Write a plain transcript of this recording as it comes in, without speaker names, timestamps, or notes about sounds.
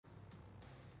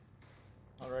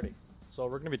Alrighty, so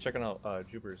we're gonna be checking out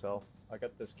Jupiter's Hell. I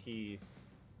got this key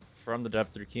from the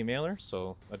Playthru key mailer,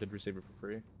 so I did receive it for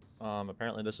free.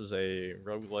 Apparently this is a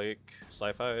roguelike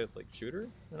sci-fi like shooter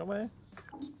in a way.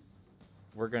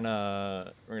 We're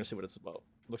gonna see what it's about.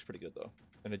 Looks pretty good though,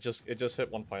 and it just hit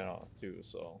 1.0 too,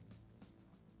 so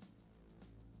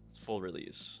it's full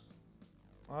release.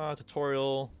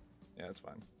 Tutorial, yeah, it's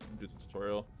fine. Do the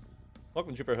tutorial.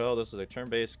 Welcome to Jupiter Hill. This is a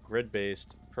turn-based,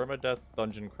 grid-based, permadeath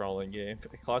dungeon crawling game.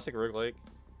 A classic roguelike.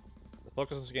 The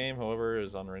focus of this game, however,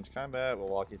 is on ranged combat. We'll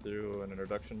walk you through an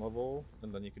introduction level,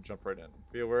 and then you can jump right in.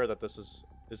 Be aware that this is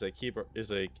a keyboard,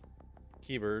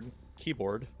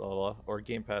 blah, blah, or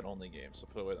gamepad only game, so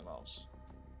put away the mouse.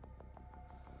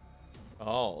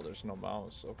 Oh, there's no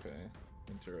mouse. Okay,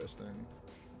 interesting.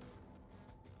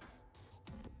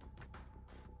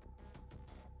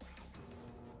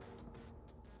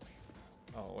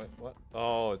 Oh, wait, what?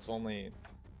 Oh, it's only...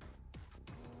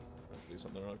 Let's do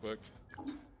something real quick.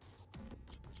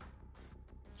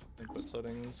 Input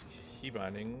settings, key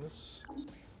bindings.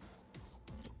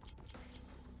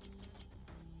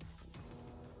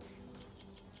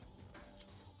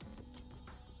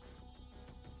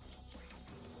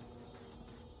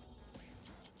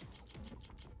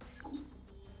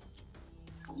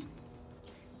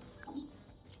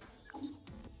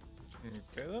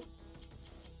 Okay then.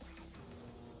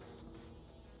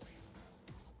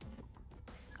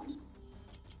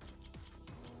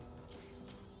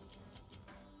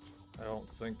 I don't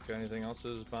think anything else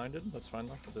is binded. That's fine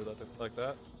though. We'll do that like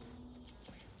that.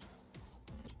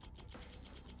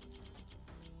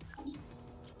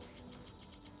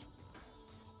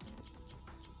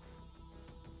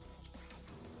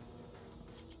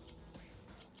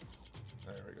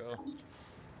 There we go.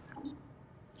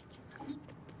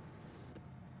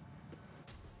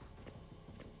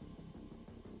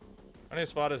 I need to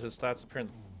spot his stats appear in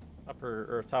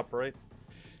upper or top right.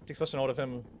 Take special note of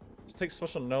him. Take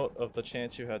special note of the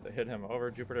chance you had to hit him.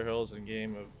 However, Jupiter Hill is a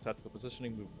game of tactical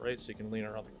positioning. Move right so you can lean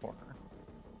around the corner.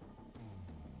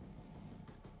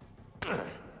 I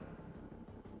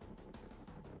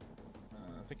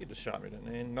think he just shot me,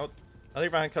 didn't he? Note, I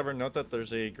think behind cover, note that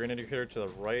there's a green indicator to the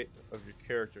right of your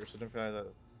character, signifying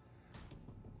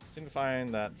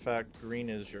that fact green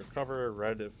is your cover,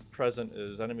 red if present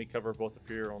is enemy cover, both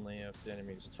appear only if the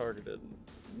enemy is targeted.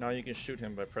 Now you can shoot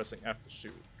him by pressing F to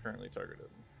shoot, currently targeted.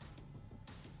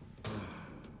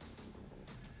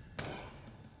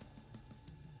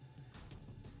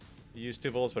 You use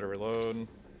 2 bullets, better reload.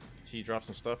 He drops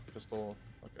some stuff, pistol.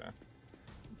 Okay.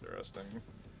 Interesting.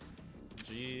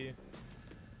 G.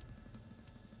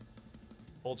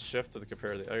 Hold shift to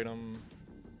compare the item.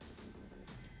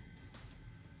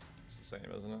 It's the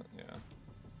same, isn't it? Yeah.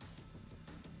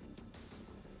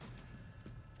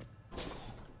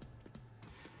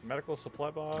 Medical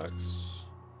supply box.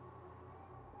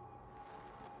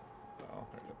 Oh,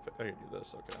 I can do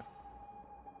this, okay.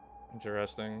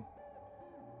 Interesting.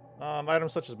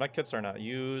 Items such as medkits are not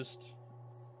used.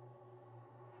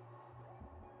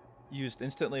 Used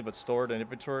instantly but stored in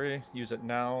inventory. Use it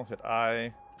now, hit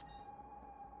I.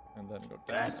 And then go down.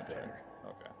 That's better.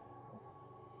 Okay.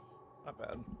 Not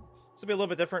bad. This will be a little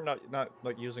bit different, not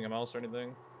like using a mouse or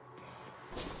anything.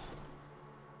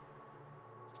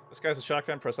 This guy's a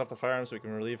shotgun, press off the firearm so we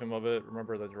can relieve him of it.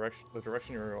 Remember the direction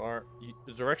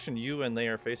you and they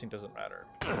are facing doesn't matter.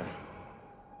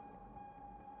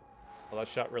 Well, that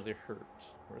shot really hurt.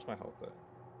 Where's my health at?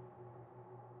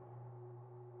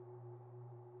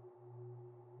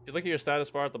 If you look at your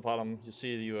status bar at the bottom, you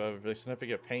see you have a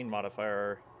significant pain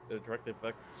modifier that directly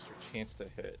affects your chance to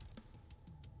hit.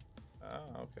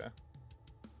 Oh, okay.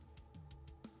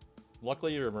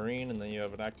 Luckily, you're a Marine, and then you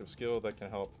have an active skill that can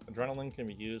help. Adrenaline can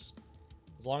be used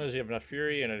as long as you have enough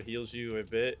fury, and it heals you a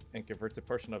bit and converts a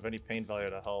portion of any pain value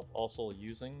to health. Also,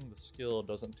 using the skill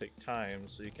doesn't take time,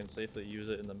 so you can safely use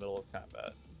it in the middle of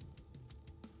combat.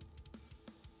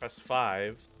 Press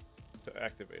 5 to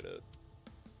activate it.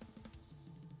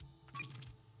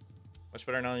 Much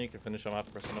better now, you can finish them off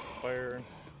pressing up the fire.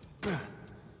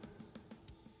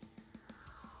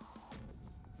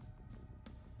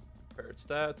 Compare its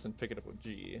stats and pick it up with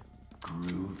G.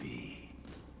 Groovy.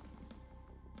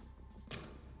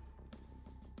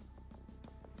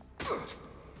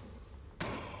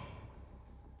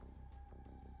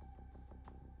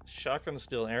 Shotguns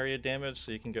deal area damage,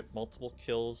 so you can get multiple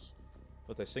kills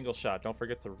with a single shot. Don't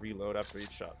forget to reload after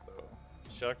each shot, though.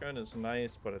 Shotgun is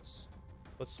nice, but it's...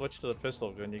 Let's switch to the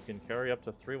pistol gun. You can carry up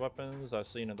to 3 weapons, as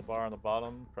seen in the bar on the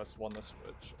bottom. Press 1 to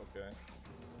switch. Okay.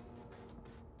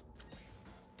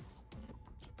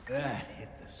 That hit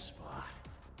the spot.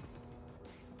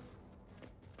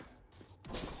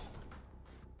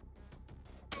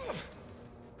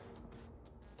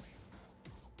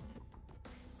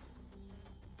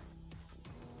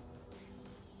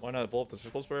 Why not blow up the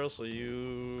circle barrel? So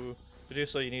you to do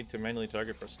so you need to manually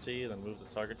target press T, then move the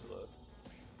target to the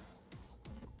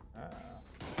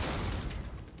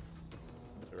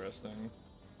interesting.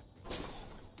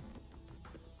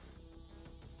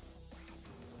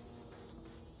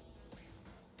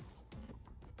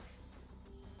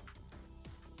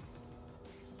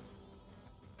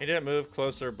 He didn't move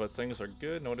closer, but things are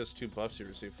good. Notice 2 buffs you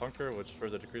receive Hunker, which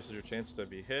further decreases your chance to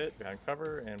be hit behind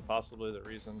cover, and possibly the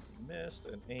reason he missed,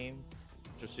 and aim,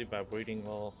 which received by waiting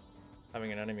while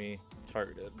having an enemy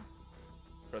targeted.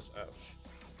 Press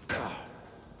F.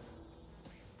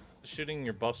 Shooting,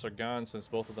 your buffs are gone since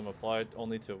both of them applied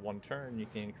only to 1 turn. You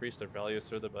can increase their values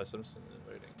further by subsequently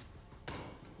waiting.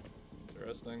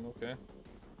 Interesting, okay.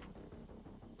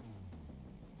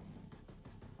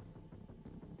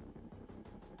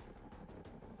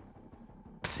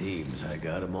 Seems I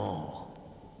got them all.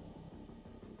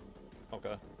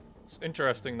 Okay. It's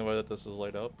interesting the way that this is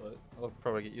laid out, but I'll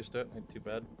probably get used to it. Ain't too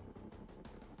bad.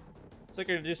 It's like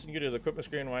introducing you to the equipment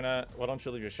screen. Why not? Why don't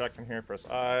you leave your shotgun here? Press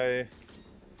I.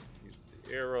 Use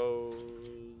the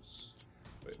arrows.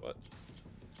 Wait, what?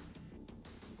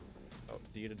 Oh,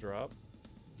 D to drop.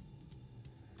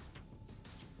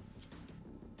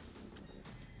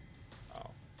 Oh.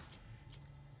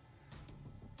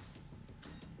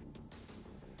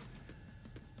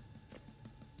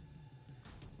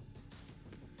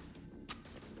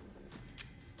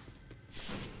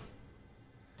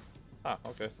 Ah,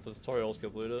 okay. The tutorial is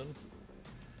completed.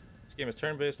 This game is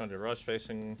turn-based, not rush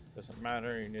facing. Doesn't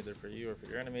matter, neither for you or for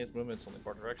your enemies. Movement's only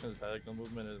 4 directions. Diagonal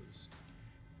movement is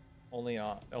only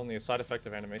a side effect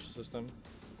of animation system.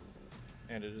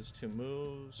 And it is 2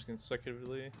 moves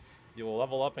consecutively. You will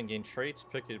level up and gain traits.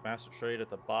 Pick a master trait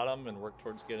at the bottom and work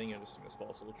towards getting it as soon as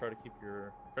possible. Try to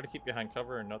keep behind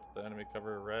cover and note that the enemy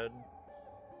cover red.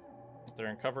 If they're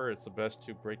in cover, it's the best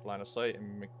to break line of sight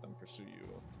and make them pursue you.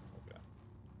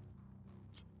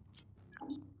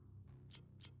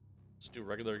 Do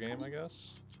regular game, I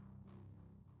guess.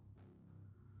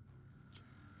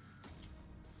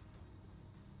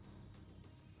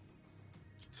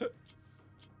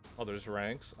 Oh, there's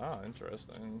ranks. Ah,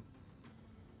 interesting.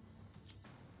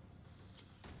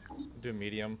 Do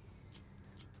medium.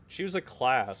 Choose a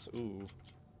class. Ooh.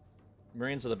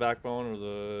 Marines are the backbone or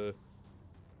the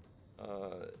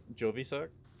Jovisec.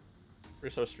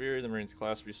 Resource Fury, the Marine's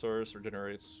class resource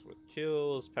regenerates with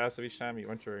kills. Passive, each time you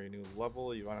enter a new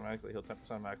level, you automatically heal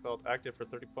 10% max health. Active for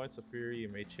 30 points of Fury, you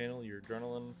may channel your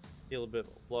adrenaline, heal a bit,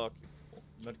 block,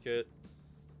 medkit.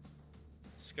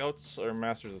 Scouts are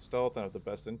masters of stealth and have the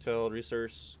best intel.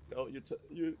 Resource, oh,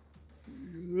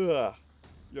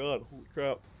 God, holy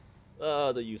crap.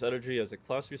 They use energy as a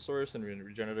class resource and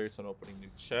regenerates on opening new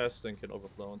chests and can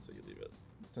overflow until you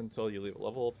leave a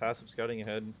level. Passive scouting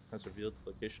ahead has revealed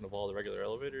the location of all the regular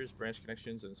elevators. Branch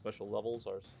connections and special levels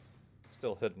are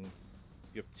still hidden.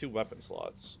 You have 2 weapon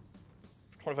slots.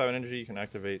 For 25 energy, you can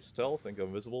activate stealth and go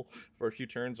invisible for a few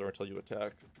turns or until you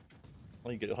attack.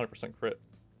 Well, you get 100% crit.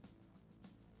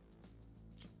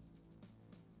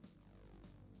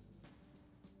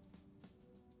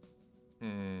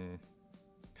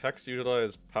 Text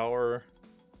utilize power.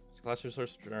 Class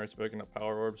resource generates big enough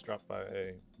power orbs dropped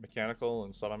by mechanical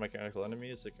and semi-mechanical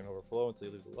enemies. It can overflow until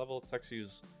you leave the level. Techs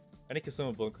use any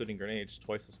consumable, including grenades,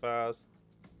 twice as fast.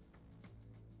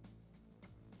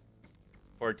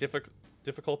 For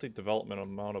difficulty development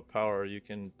amount of power, you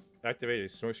can activate a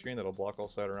smoke screen that'll block all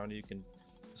sight around you. You can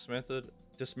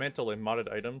dismantle a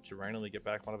modded item to randomly get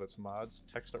back one of its mods.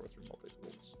 Tech start with your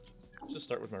multi-tools. Let's just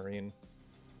start with Marine.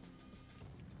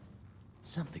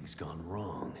 Something's gone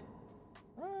wrong.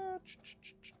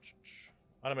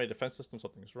 Automated defense system,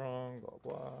 something's wrong, blah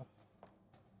blah.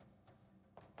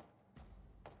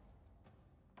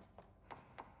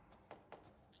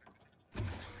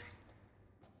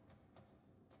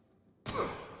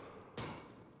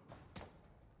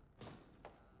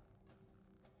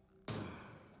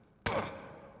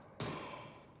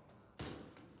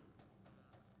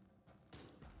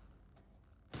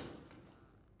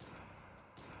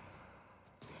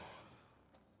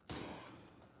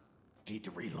 Need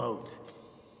to reload.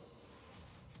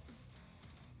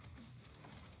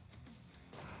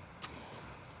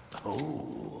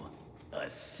 Oh, a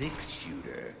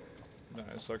 6-shooter.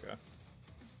 Nice, okay.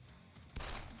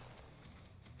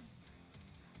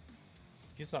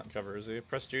 He's not in cover, is he?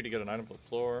 Press G to get an item from the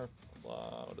floor.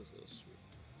 Blah, what is this?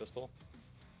 Pistol?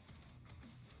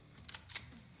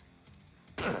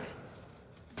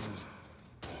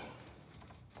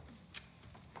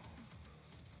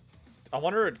 I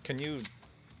wonder, can you...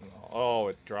 Oh,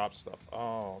 it drops stuff.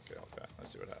 Oh, okay. I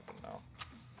see what happened now.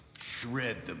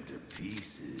 Shred them to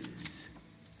pieces.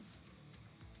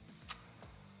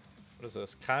 What is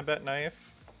this? Combat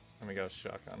knife? Let me go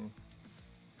shotgun.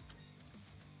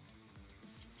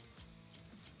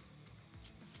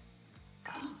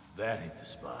 That hit the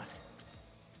spot.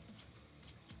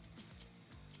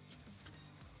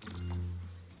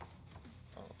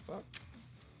 Oh, fuck.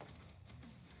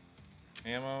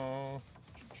 Ammo.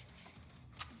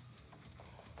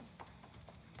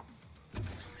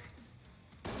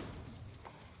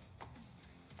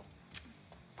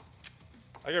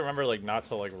 I can remember like not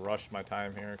to like rush my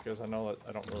time here because I know that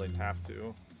I don't really have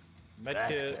to.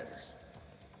 Medkit. That's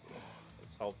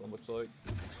health, it looks like.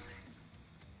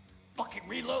 Fucking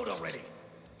reload already.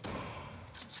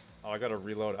 Oh, I gotta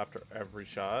reload after every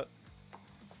shot.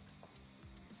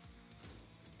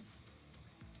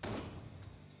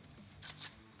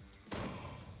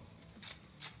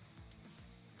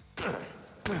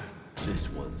 This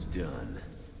one's done.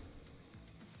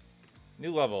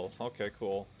 New level. Okay,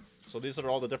 cool. So these are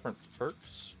all the different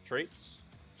perks, traits.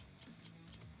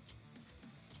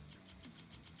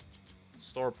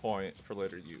 Store point for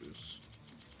later use.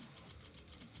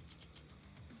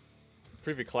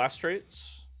 Preview class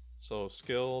traits. So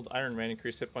skilled, Iron Man,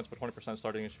 increase hit points by 20%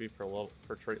 starting HP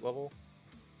per trait level.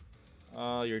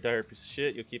 You're a dire piece of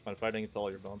shit. You'll keep on fighting until all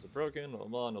your bones are broken. Blah,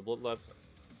 blah, no blood left.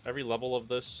 Every level of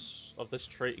this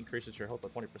trait increases your health by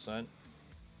 20%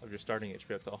 of your starting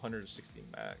HP up to 160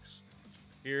 max.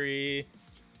 Fury,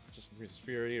 just increases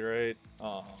Fury, right?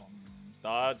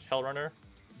 Dodge, Hell Runner.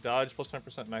 Dodge plus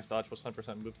 10%, max dodge plus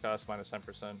 10%, move cost minus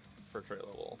 10% per trait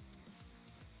level.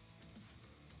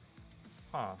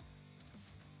 Huh.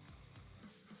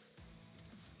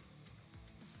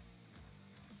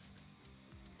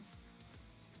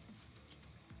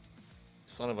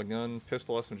 Son of a gun,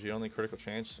 pistol SMG only, critical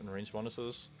chance, and range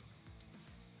bonuses.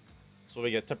 So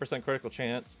we get 10% critical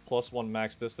chance, plus 1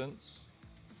 max distance.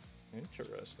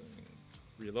 Interesting.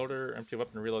 Reloader, empty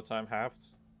weapon reload time halved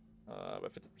by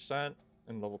 50%,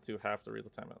 and level 2 half the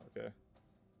reload time. Okay.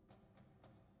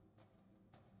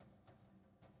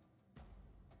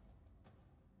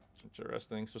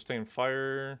 Interesting. Sustain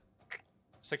fire.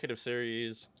 Consecutive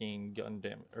series gain gun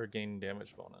damage or gain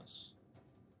damage bonus.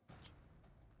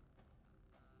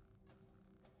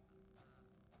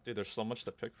 Dude, there's so much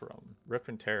to pick from. Rip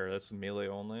and tear, that's melee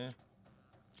only.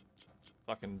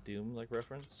 Fucking Doom like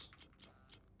reference.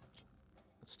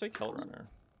 Let's take Hell Runner.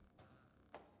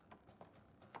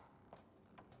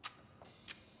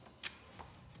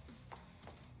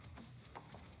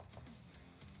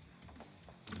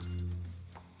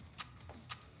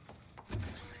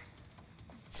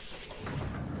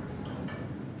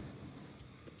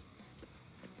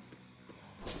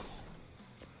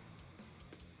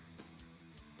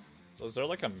 So is there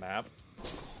like a map?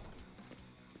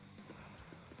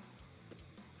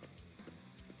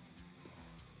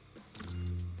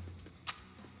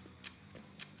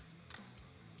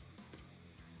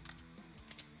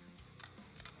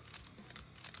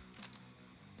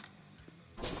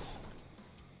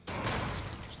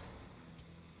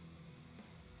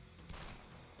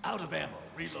 Out of ammo.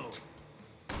 Reload.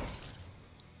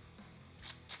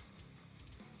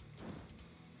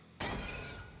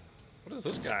 What is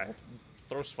this guy?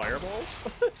 Throws fireballs?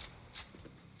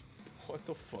 What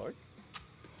the fuck?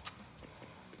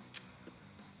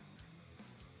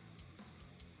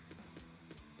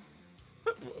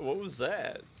 What was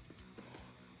that?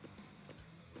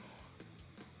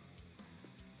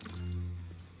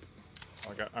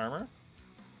 Oh, I got armor?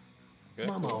 Okay.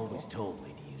 Mama always told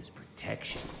me to use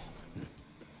protection.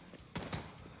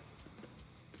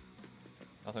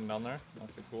 Nothing down there?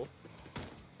 Okay, cool.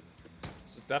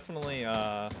 This is definitely,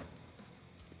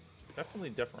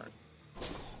 definitely different.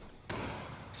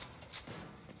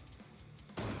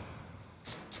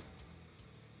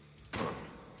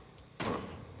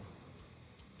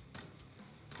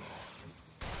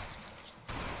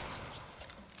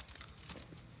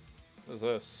 What is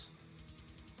this?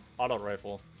 Auto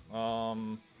rifle.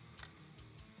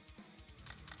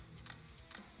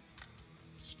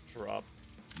 Let's drop.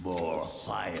 More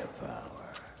firepower.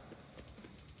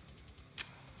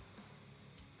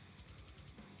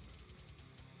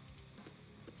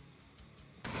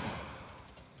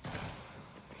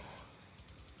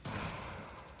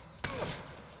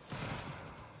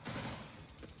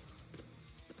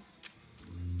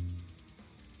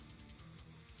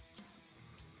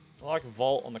 Lock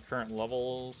vault on the current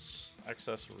levels.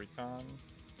 Access recon.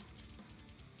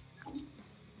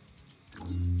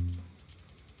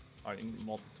 I need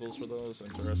multi-tools for those.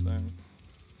 Interesting.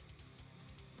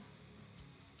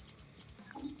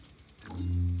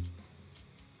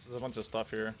 There's a bunch of stuff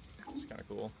here. It's kind of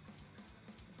cool.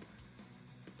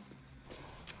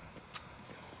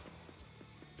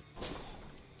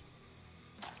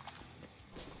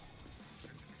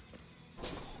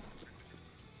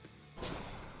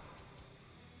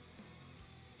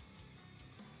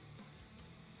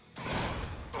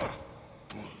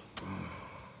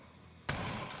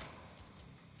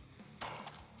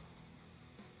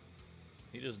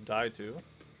 He just died too.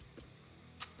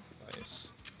 Nice.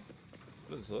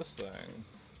 What is this thing?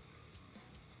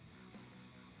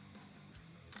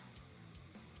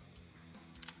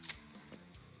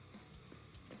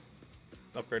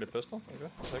 Upgraded pistol?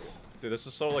 Okay, I'll take it. Dude, this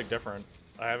is so like different.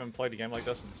 I haven't played a game like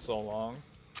this in so long.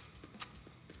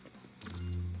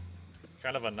 It's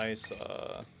kind of a nice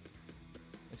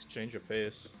nice change of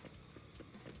pace.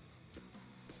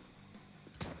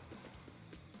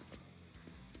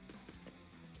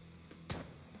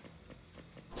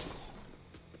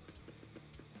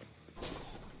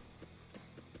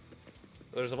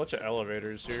 There's a bunch of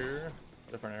elevators here.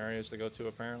 Different areas to go to,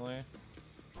 apparently.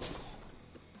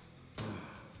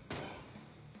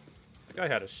 The guy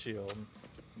had a shield.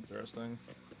 Interesting.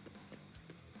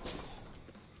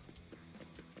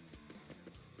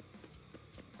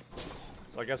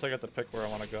 So I guess I get to pick where I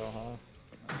want to go,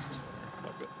 huh?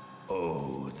 Fuck it.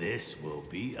 Oh, this will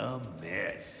be a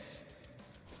mess.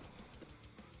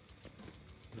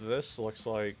 This looks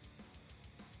like...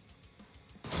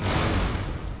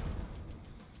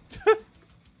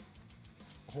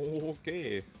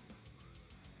 Okay.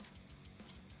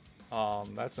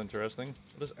 That's interesting.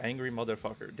 What is angry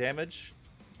motherfucker? Damage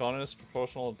bonus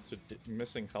proportional to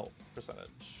missing health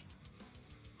percentage.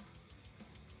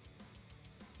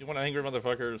 You want an angry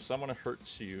motherfucker, if someone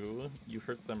hurts you, you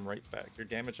hurt them right back. Your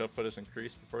damage output is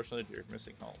increased proportionally to your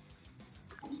missing health.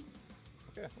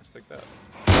 Okay, let's take that.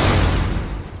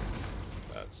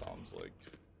 That sounds like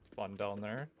fun down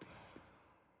there.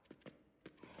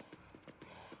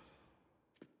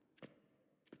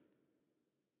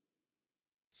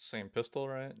 Same pistol,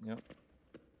 right? Yep.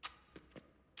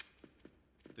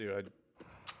 Dude,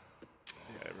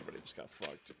 yeah, everybody just got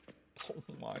fucked. Oh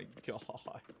my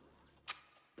god.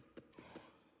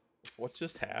 What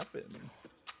just happened?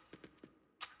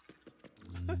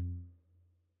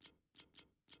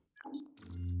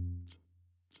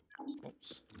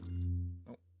 Oops.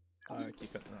 Oh, I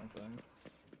keep hitting the wrong thing.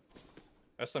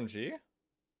 SMG?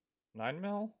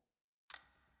 9mm?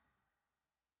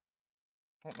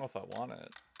 I don't know if I want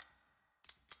it.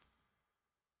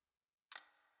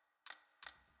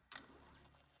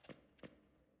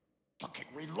 Fucking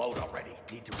reload already.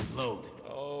 Need to reload.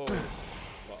 Oh,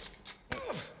 fuck.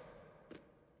 Oops.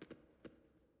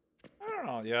 I don't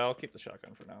know. Yeah, I'll keep the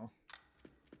shotgun for now.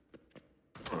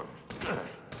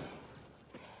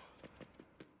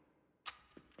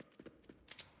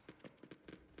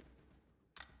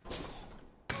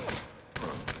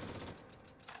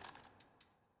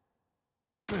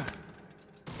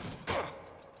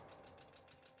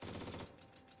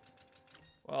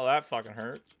 Well, that fucking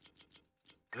hurt.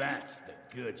 That's the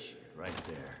good shit right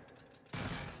there.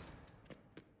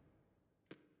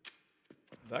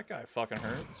 That guy fucking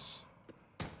hurts.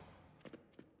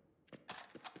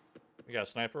 We got a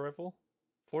sniper rifle?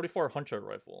 44 hunter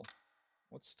rifle.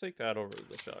 Let's take that over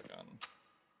the shotgun.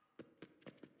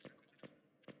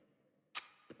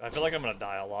 I feel like I'm gonna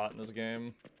die a lot in this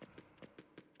game.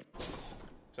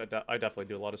 'Cause I definitely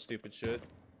do a lot of stupid shit.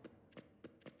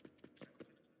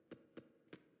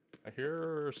 I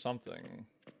hear something.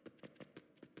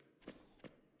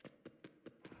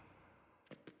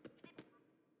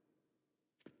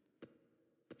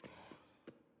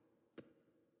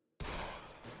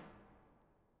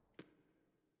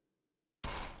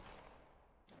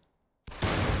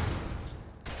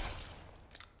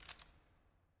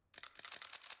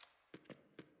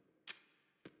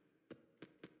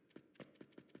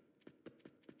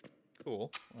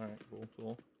 Cool. Alright,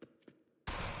 cool.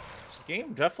 The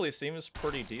game definitely seems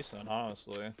pretty decent,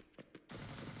 honestly.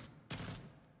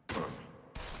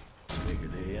 Bigger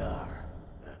they are.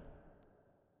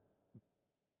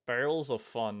 Barrels of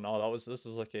Fun. Oh, this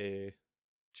is like a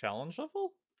challenge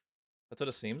level? That's what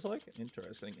it seems like?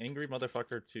 Interesting. Angry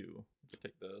Motherfucker 2. We could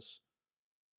take this.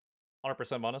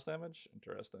 100% bonus damage?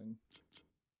 Interesting.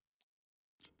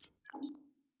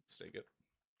 Let's take it.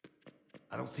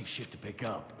 I don't see shit to pick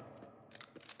up.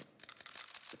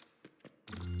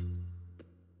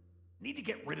 Need to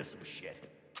get rid of some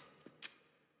shit.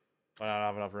 I don't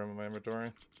have enough room in my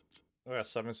inventory. Oh, I got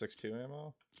 7.62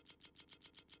 ammo.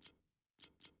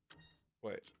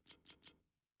 Wait.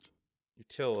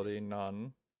 Utility,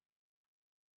 none.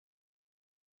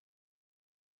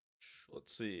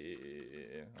 Let's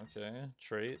see. Okay.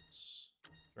 Traits.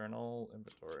 Journal.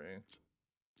 Inventory.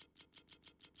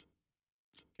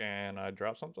 Can I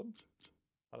drop something?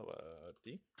 Out of a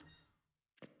D?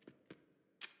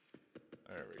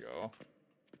 There we go.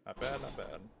 Not bad, not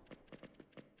bad.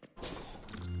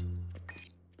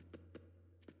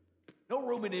 No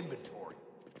room in inventory.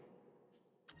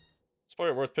 It's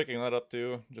probably worth picking that up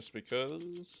too, just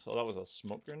because. Oh, that was a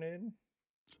smoke grenade?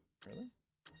 Really?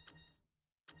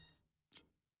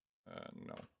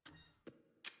 No.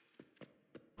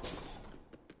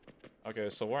 Okay,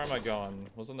 so where am I going?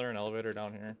 Wasn't there an elevator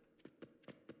down here?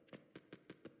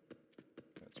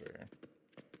 It's right here.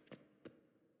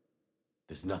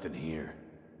 There's nothing here.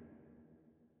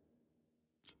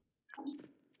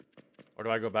 Or do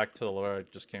I go back to the where I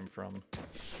just came from?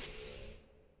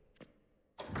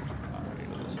 I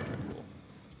need this. Okay, cool.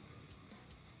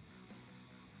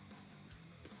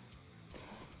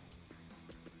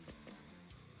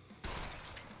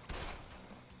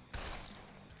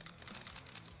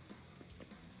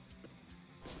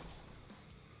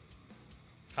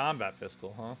 Combat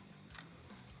pistol, huh?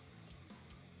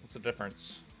 What's the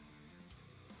difference?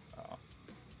 Oh.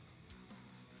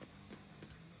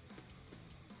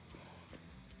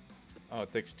 Oh,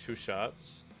 it takes 2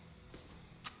 shots.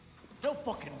 No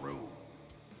fucking room.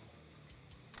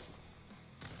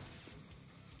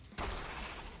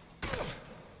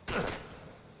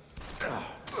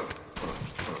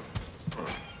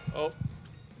 Oh.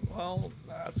 Well,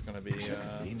 that's gonna be,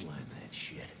 Mainline that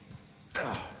shit.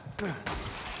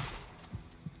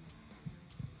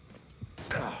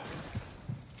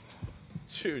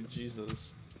 Dude,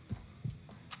 Jesus.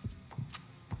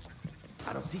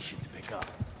 I don't see shit to pick up.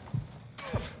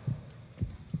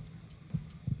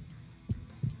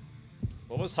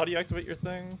 What was, how do you activate your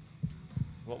thing?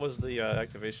 What was the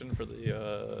activation for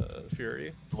the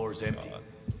Fury? Floor's empty.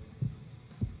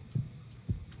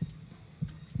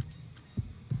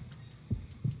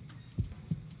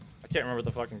 I can't remember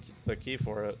the fucking the key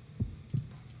for it.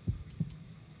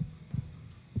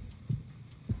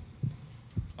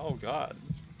 Oh god.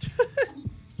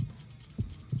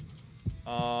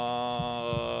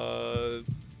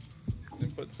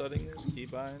 Input settings,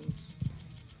 keybinds.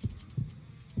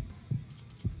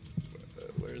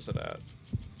 Where is it at?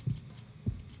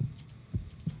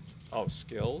 Oh,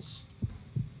 skills.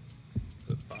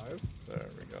 Is it 5? There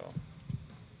we go.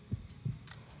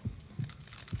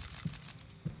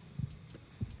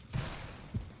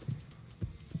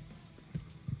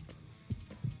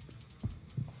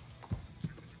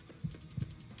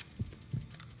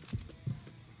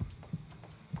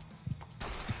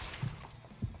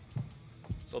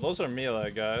 So those are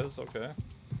melee guys, okay.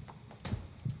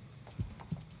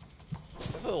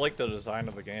 I really like the design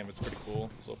of the game, it's pretty cool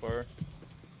so far.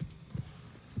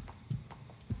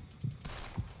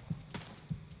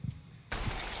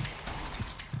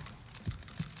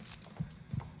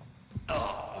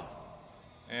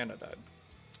 And I died.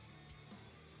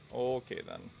 Okay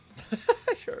then.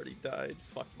 I already died.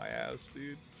 Fuck my ass,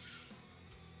 dude.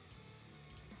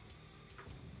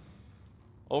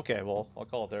 Okay, well, I'll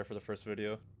call it there for the first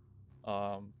video.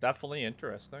 Definitely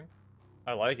interesting.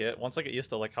 I like it. Once I get used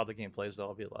to like how the game plays, though,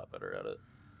 I'll be a lot better at it.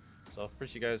 So,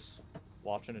 appreciate you guys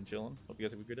watching and chilling. Hope you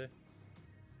guys have a good day.